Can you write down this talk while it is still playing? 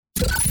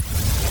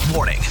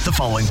Warning, the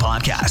following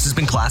podcast has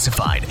been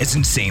classified as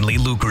insanely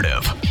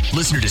lucrative.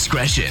 Listener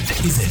discretion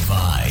is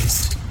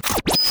advised.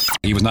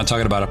 He was not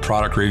talking about a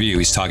product review.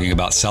 He's talking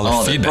about seller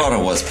feedback. The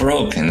product was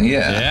broken,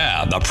 yeah.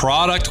 Yeah, the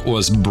product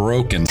was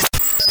broken.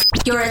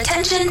 Your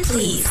attention,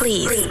 please.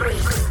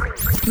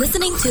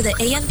 Listening to the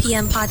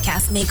AM/PM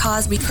podcast may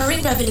cause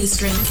recurring revenue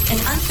streams and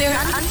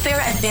unfair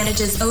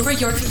advantages over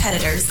your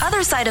competitors.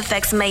 Other side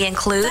effects may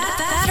include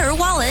fatter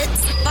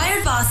wallets,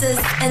 fired bosses,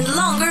 and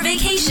longer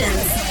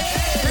vacations.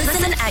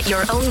 Listen at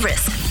your own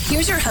risk.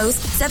 Here's your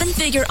host,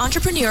 seven-figure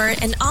entrepreneur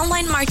and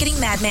online marketing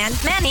madman,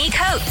 Manny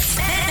Coates.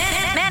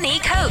 Manny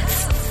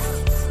Coates.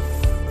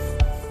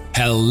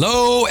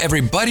 Hello,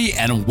 everybody,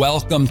 and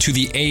welcome to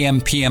the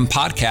AM/PM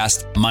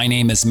podcast. My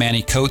name is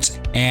Manny Coates,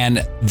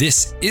 and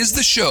this is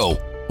the show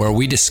where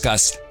we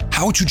discuss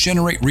how to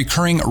generate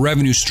recurring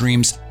revenue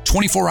streams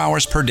 24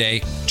 hours per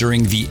day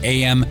during the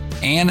AM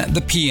and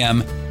the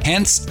PM,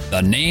 hence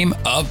the name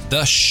of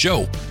the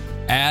show.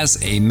 As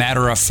a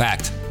matter of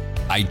fact,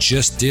 I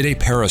just did a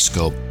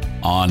Periscope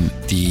on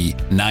the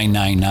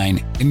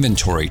 999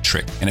 inventory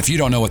trick. And if you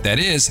don't know what that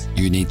is,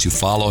 you need to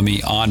follow me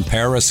on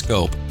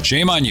Periscope.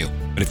 Shame on you.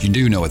 But if you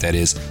do know what that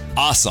is,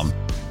 awesome.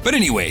 But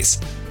anyways,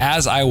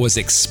 as I was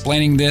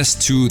explaining this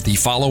to the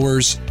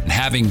followers and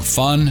having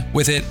fun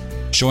with it,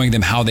 showing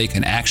them how they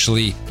can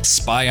actually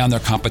spy on their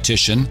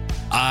competition,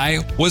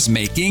 I was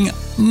making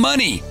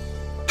money.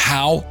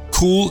 How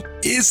cool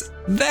is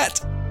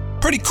that?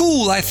 Pretty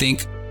cool, I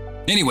think.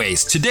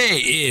 Anyways, today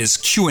is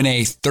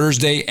Q&A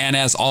Thursday, and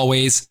as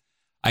always,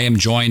 I am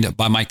joined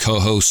by my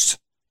co-host,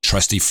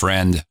 trusty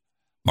friend,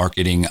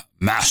 marketing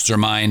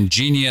mastermind,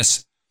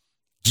 genius,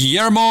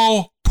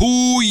 Guillermo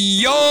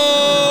Puyol.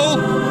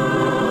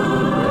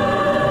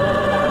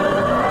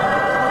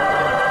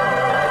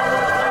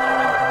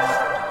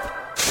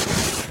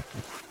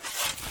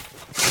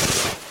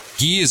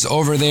 He is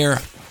over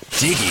there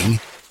digging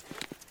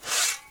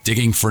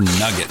for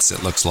nuggets,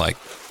 it looks like.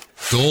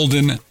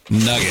 Golden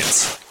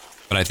nuggets.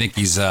 But I think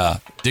he's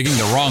digging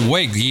the wrong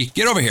way. Guy,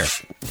 get over here.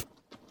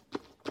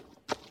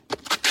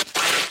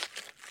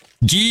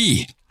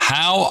 Guy,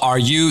 how are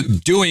you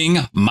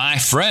doing, my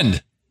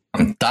friend?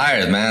 I'm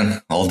tired,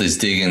 man. All this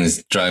digging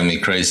is driving me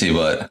crazy,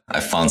 but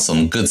I found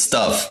some good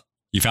stuff.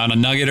 You found a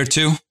nugget or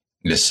two?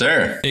 Yes,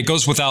 sir. It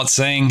goes without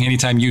saying,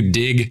 anytime you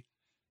dig,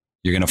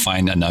 you're going to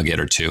find a nugget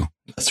or two.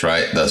 That's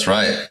right.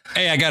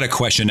 Hey, I got a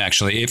question,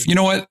 actually. If you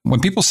know what?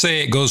 When people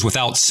say it goes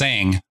without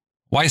saying,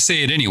 why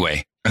say it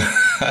anyway?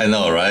 I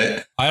know,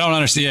 right? I don't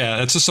understand. Yeah,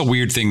 that's just a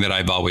weird thing that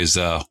I've always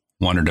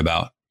wondered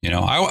about. You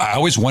know, I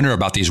always wonder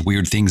about these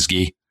weird things,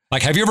 Guy.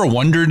 Like, have you ever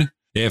wondered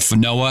if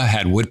Noah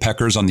had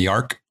woodpeckers on the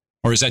ark?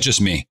 Or is that just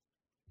me?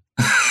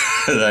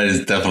 That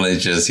is definitely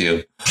just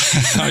you.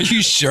 Are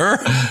you sure?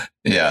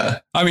 Yeah.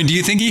 I mean, do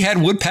you think he had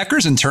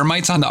woodpeckers and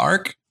termites on the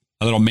ark?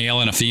 A little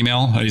male and a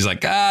female? And he's like,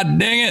 God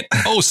dang it.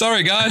 Oh,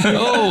 sorry, God.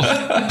 Oh,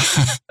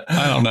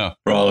 I don't know.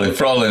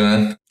 Probably,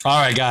 man. All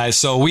right, guys.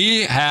 So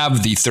we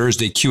have the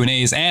Thursday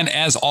Q&As. And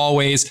as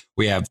always,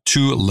 we have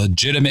two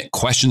legitimate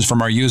questions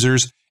from our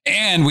users.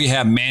 And we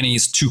have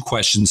Manny's two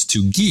questions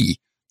to Guy.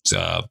 It's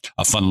a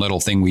fun little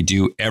thing we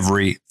do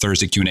every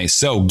Thursday Q&A.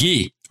 So,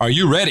 Guy, are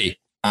you ready?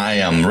 I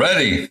am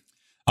ready.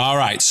 All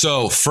right.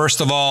 So, first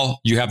of all,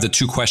 you have the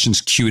two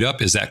questions queued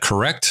up. Is that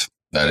correct?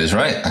 That is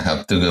right. I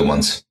have two good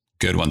ones.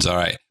 Good ones. All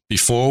right.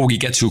 Before we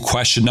get to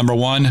question number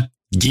one,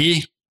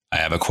 Guy, I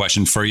have a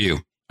question for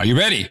you. Are you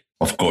ready?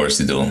 Of course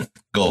you do.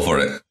 Go for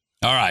it.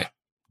 All right.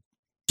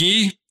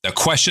 Guy, the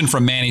question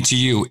from Manny to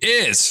you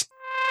is...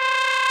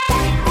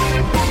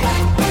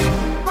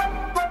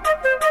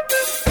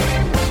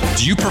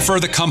 Do you prefer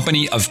the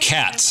company of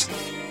cats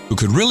who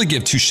could really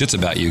give two shits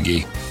about you,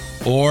 Guy,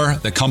 or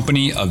the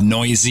company of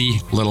noisy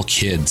little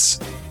kids?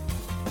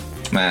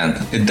 Man,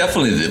 it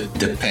definitely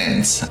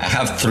depends. I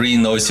have 3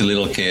 noisy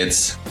little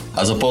kids,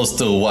 as opposed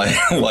to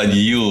what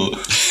you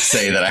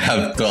say that I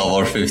have 12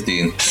 or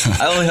 15.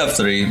 I only have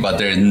 3, but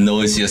they're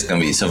noisy as can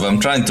be. So if I'm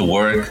trying to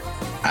work,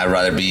 I'd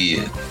rather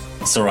be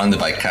surrounded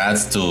by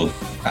cats too.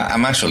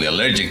 I'm actually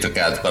allergic to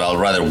cats, but I'll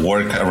rather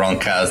work around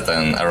cats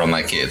than around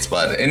my kids.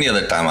 But any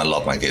other time, I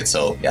love my kids.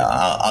 So yeah,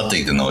 I'll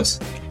take the noise.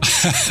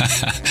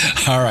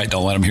 All right,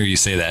 don't let them hear you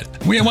say that.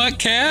 We want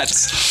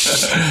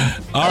cats.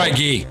 All right,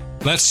 Guy,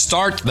 let's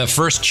start the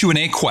first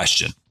Q&A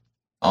question.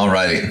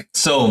 Alrighty.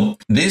 So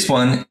this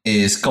one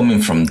is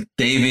coming from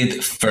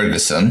David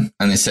Ferguson,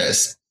 and it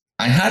says,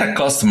 I had a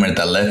customer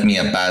that left me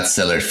a bad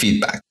seller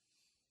feedback.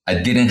 I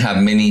didn't have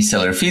many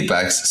seller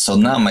feedbacks, so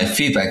now my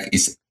feedback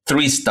is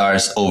 3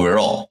 stars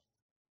overall.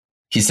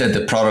 He said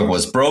the product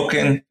was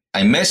broken.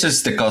 I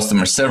messaged the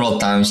customer several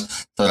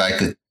times so that I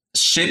could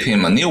ship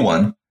him a new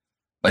one,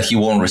 but he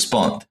won't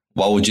respond.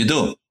 What would you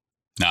do?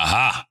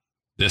 Aha.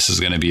 This is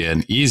going to be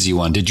an easy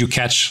one. Did you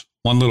catch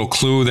one little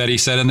clue that he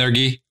said in there,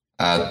 Guy?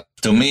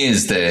 To me,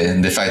 is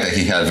the fact that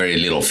he had very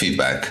little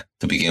feedback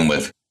to begin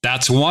with.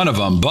 That's one of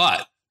them,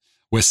 but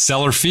with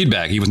seller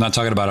feedback. He was not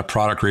talking about a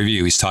product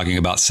review. He's talking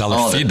about seller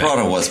feedback. The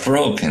product was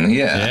broken.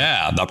 Yeah.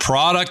 Yeah, the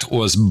product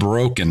was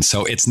broken.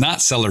 So it's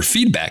not seller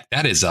feedback.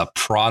 That is a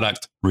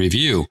product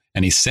review.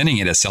 And he's sending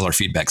it as seller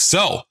feedback.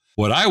 So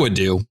what I would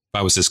do if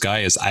I was this guy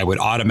is I would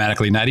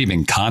automatically not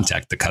even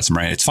contact the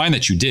customer. It's fine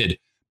that you did,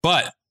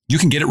 but you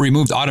can get it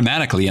removed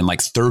automatically in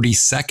like 30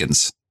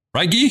 seconds.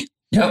 Right, Guy?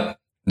 Yep.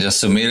 Just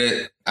submit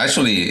it.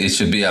 Actually, it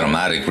should be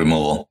automatic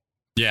removal.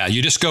 Yeah,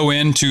 you just go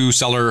into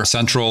Seller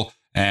Central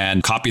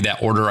and copy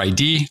that order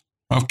ID.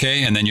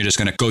 Okay. And then you're just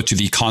going to go to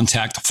the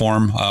contact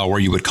form where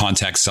you would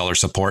contact seller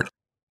support.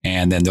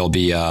 And then there'll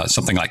be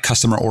something like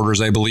customer orders,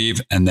 I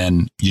believe. And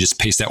then you just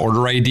paste that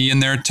order ID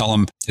in there, tell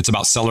them it's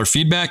about seller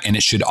feedback, and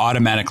it should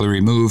automatically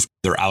remove.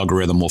 Their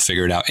algorithm will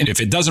figure it out. And if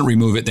it doesn't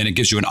remove it, then it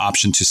gives you an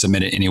option to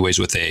submit it anyways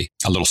with a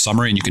little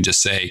summary. And you can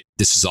just say,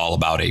 this is all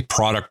about a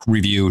product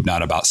review,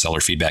 not about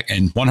seller feedback.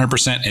 And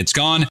 100% it's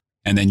gone.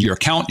 And then your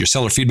account, your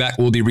seller feedback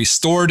will be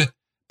restored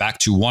back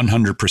to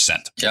 100%.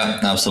 Yeah,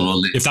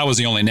 absolutely. If that was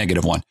the only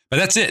negative one. But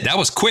that's it. That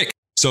was quick.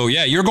 So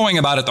yeah, you're going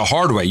about it the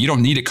hard way. You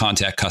don't need to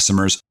contact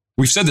customers.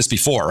 We've said this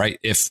before, right?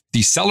 If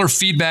the seller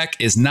feedback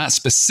is not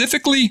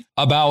specifically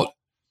about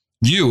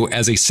you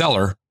as a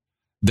seller,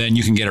 then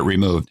you can get it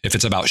removed. If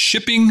it's about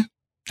shipping,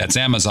 that's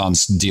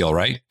Amazon's deal,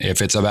 right?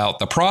 If it's about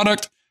the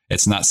product,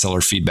 it's not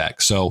seller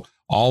feedback. So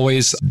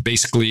always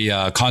basically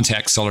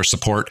contact seller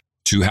support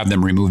to have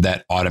them remove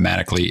that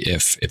automatically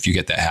if you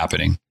get that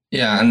happening.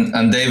 Yeah.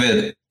 And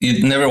David,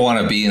 you never want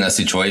to be in a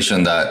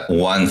situation that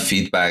one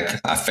feedback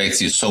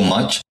affects you so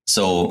much.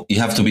 So you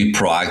have to be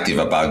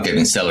proactive about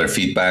getting seller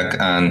feedback.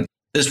 And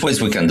there's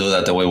ways we can do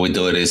that. The way we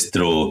do it is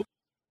through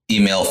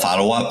email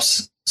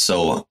follow-ups.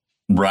 So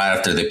right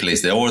after they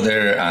place the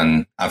order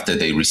and after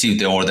they receive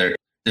the order,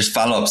 there's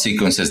follow-up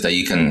sequences that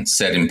you can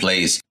set in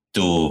place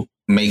to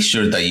make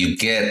sure that you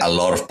get a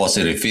lot of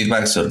positive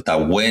feedback so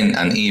that when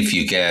and if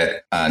you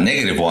get a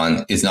negative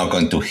one, it's not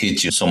going to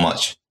hit you so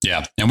much.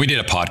 Yeah. And we did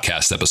a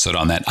podcast episode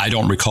on that. I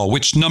don't recall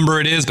which number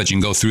it is, but you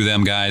can go through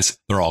them, guys.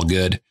 They're all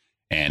good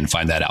and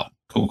find that out.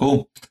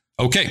 Cool.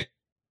 Okay.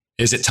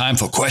 Is it time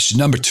for question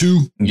number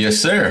 2? Yes,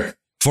 sir.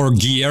 For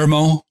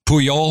Guillermo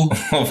Puyol?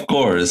 Of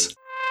course.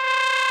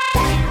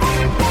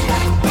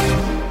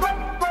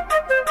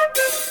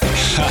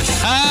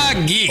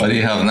 Guy. What do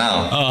you have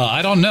now?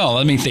 I don't know.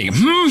 Let me think.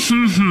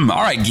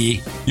 All right,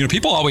 Guy.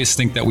 People always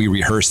think that we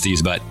rehearse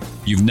these, but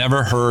you've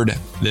never heard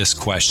this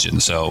question.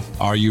 So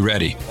are you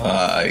ready?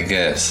 I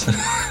guess.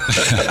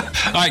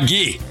 All right,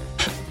 Guy.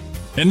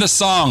 In the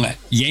song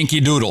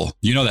Yankee Doodle,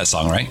 you know that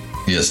song, right?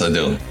 Yes, I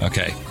do.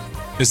 Okay.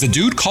 Is the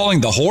dude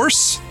calling the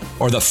horse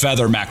or the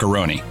feather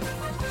macaroni?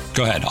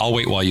 Go ahead. I'll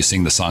wait while you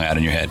sing the song out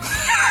in your head.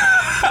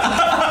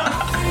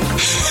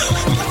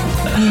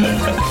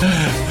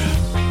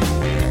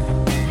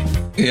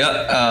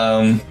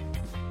 Yeah,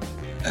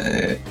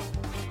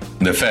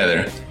 the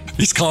feather.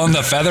 He's calling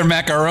the feather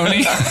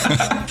macaroni?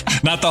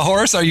 Not the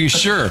horse? Are you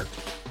sure?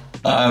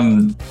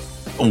 I'm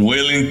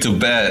willing to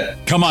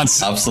bet. Come on.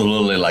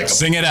 Absolutely.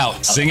 Sing it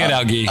out. Sing it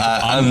out, Guy.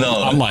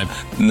 No, I'm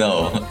live.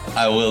 No,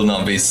 I will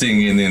not be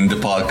singing in the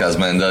podcast,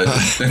 man.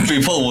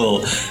 People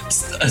will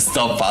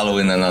stop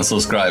following and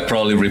unsubscribe,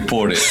 probably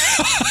report it.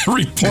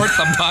 Report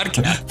the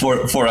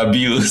podcast. For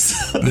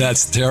abuse.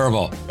 That's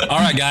terrible. All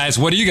right, guys.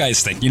 What do you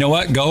guys think? You know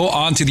what? Go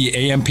on to the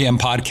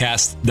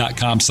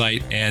ampmpodcast.com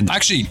site. And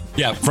actually,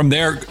 from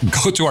there,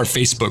 go to our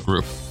Facebook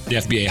group, the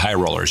FBA High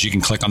Rollers. You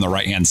can click on the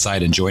right-hand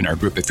side and join our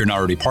group if you're not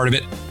already part of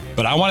it.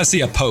 But I want to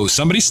see a post.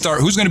 Who's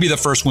going to be the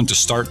first one to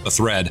start the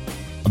thread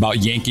about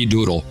Yankee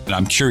Doodle? And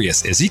I'm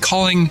curious, is he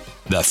calling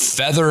the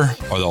feather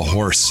or the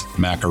horse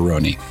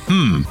macaroni?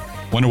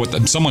 Wonder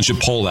what someone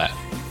should poll that.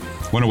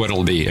 Wonder what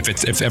it'll be,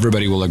 if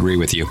everybody will agree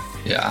with you.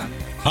 Yeah.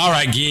 All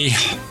right, Guy,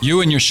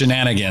 you and your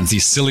shenanigans,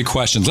 these silly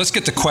questions. Let's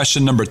get to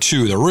question number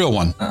 2, the real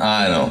one.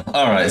 I know.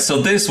 All right.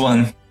 So this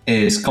one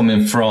is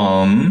coming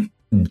from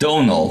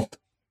Donald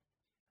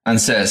and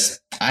says,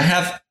 I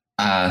have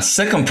a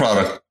second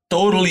product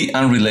totally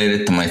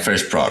unrelated to my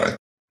first product.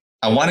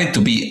 I want it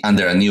to be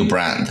under a new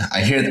brand.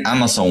 I heard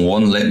Amazon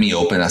won't let me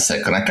open a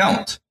second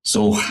account.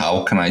 So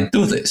how can I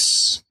do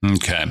this?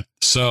 Okay.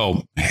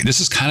 So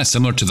this is kind of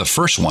similar to the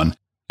first one.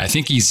 I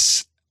think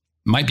he's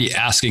might be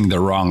asking the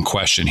wrong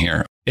question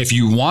here. If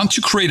you want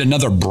to create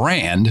another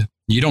brand,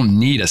 you don't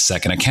need a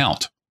second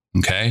account.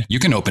 Okay. You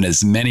can open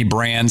as many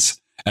brands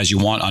as you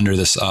want under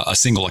this a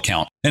single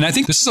account. And I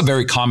think this is a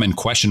very common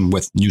question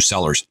with new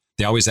sellers.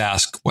 They always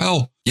ask,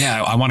 well,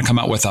 yeah, I want to come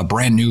out with a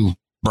brand new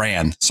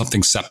brand,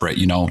 something separate,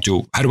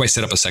 how do I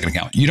set up a second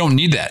account? You don't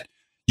need that.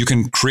 You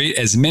can create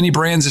as many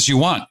brands as you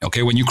want.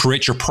 Okay. When you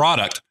create your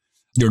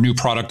new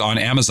product on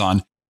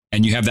Amazon,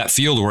 and you have that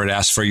field where it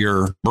asks for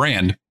your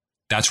brand,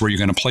 that's where you're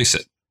going to place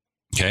it.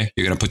 Okay.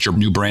 You're going to put your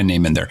new brand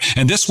name in there.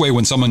 And this way,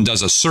 when someone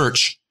does a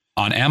search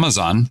on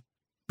Amazon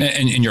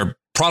and your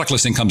product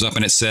listing comes up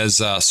and it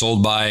says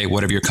sold by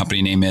whatever your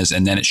company name is,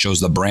 and then it shows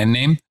the brand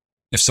name.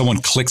 If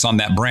someone clicks on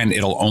that brand,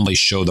 it'll only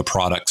show the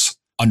products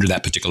under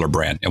that particular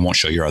brand. It won't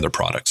show your other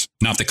products.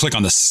 Now, if they click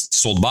on the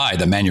sold by,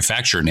 the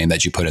manufacturer name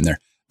that you put in there,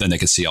 then they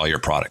can see all your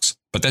products.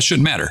 But that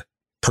shouldn't matter.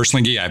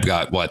 personally, I've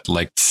got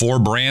like 4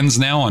 brands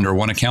now under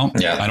one account.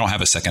 Yeah. I don't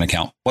have a second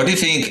account. What do you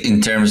think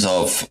in terms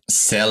of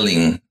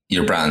selling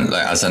your brand?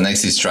 Like as an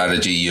exit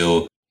strategy,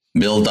 you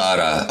build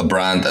out a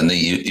brand, and then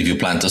if you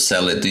plan to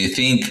sell it, do you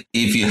think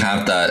if you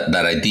have that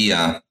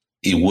idea,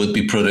 it would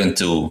be prudent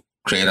to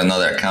create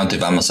another account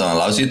if Amazon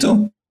allows you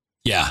to?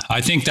 Yeah, I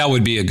think that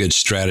would be a good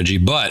strategy.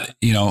 But,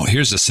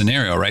 here's the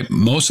scenario, right?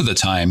 Most of the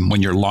time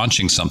when you're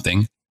launching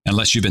something,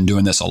 unless you've been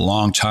doing this a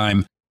long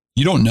time,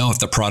 you don't know if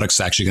the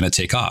product's actually going to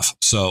take off.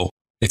 So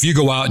if you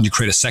go out and you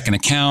create a second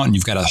account and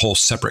you've got a whole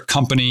separate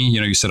company,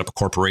 you set up a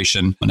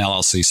corporation, an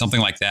LLC, something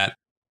like that,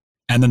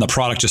 and then the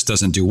product just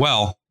doesn't do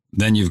well,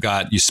 then you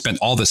spent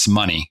all this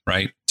money,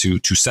 right, to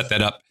set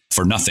that up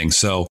for nothing.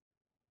 So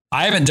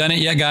I haven't done it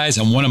yet, guys.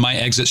 And one of my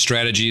exit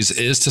strategies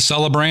is to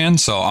sell a brand.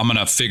 So I'm going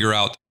to figure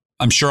out,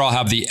 I'm sure I'll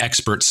have the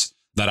experts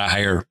that I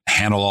hire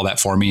handle all that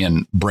for me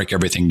and break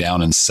everything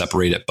down and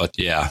separate it. But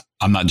yeah,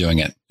 I'm not doing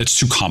it. It's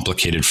too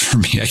complicated for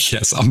me, I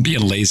guess. I'm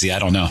being lazy. I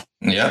don't know.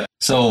 Yeah.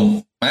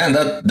 So, man,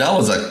 that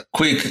was a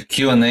quick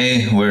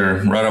Q&A.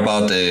 We're right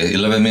about the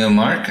 11-minute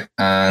mark.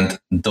 And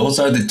those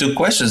are the 2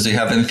 questions. Do you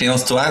have anything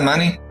else to add,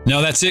 Manny?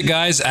 No, that's it,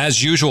 guys.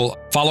 As usual,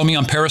 follow me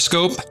on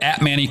Periscope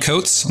at Manny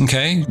Coates.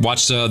 Okay.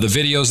 Watch the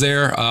videos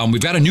there.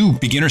 We've got a new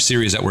beginner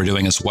series that we're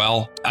doing as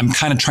well. I'm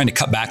kind of trying to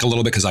cut back a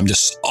little bit because I'm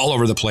just all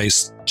over the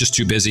place, just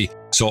too busy.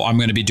 So I'm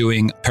going to be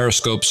doing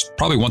Periscopes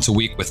probably once a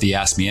week with the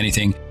Ask Me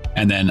Anything,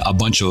 and then a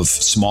bunch of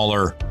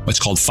smaller, what's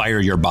called Fire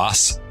Your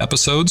Boss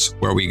episodes,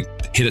 where we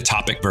hit a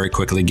topic very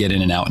quickly, get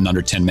in and out in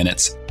under 10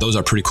 minutes. Those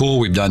are pretty cool.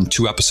 We've done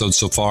 2 episodes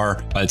so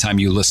far. By the time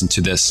you listen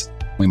to this,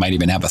 we might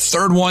even have a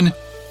 3rd one.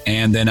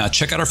 And then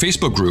check out our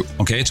Facebook group.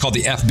 Okay. It's called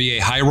the FBA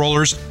High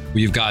Rollers.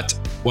 We've got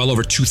well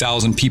over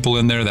 2,000 people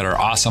in there that are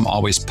awesome,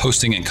 always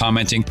posting and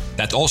commenting.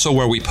 That's also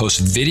where we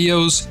post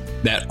videos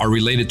that are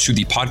related to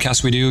the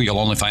podcast we do. You'll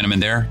only find them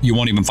in there. You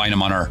won't even find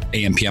them on our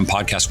AMPM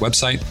podcast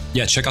website.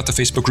 Yeah, check out the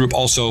Facebook group.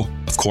 Also,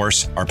 of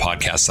course, our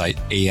podcast site,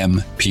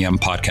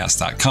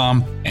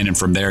 ampmpodcast.com. And then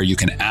from there, you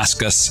can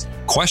ask us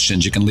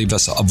questions. You can leave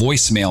us a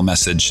voicemail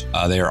message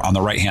there on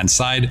the right-hand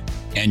side.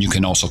 And you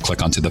can also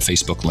click onto the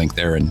Facebook link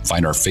there and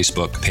find our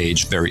Facebook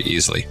page very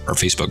easily, our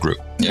Facebook group.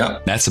 Yeah.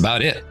 That's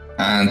about it.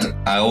 And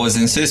I always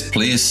insist,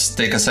 please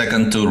take a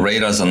second to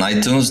rate us on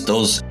iTunes.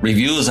 Those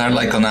reviews are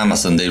like on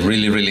Amazon. They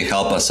really, really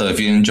help us. So if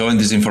you enjoy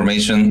this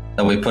information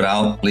that we put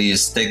out,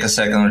 please take a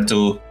second or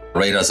 2,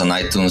 rate us on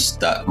iTunes.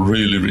 That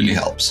really, really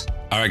helps.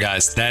 All right,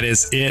 guys, that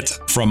is it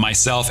from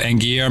myself and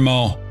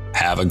Guillermo.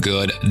 Have a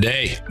good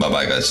day.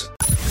 Bye-bye, guys.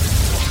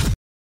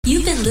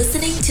 You've been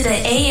listening to the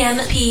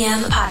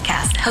AMPM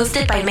podcast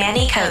hosted by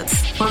Manny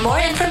Coates. For more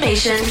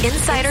information,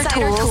 insider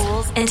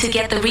tools, and to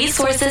get the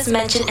resources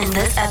mentioned in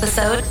this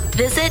episode,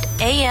 visit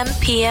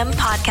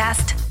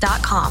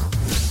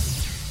ampmpodcast.com.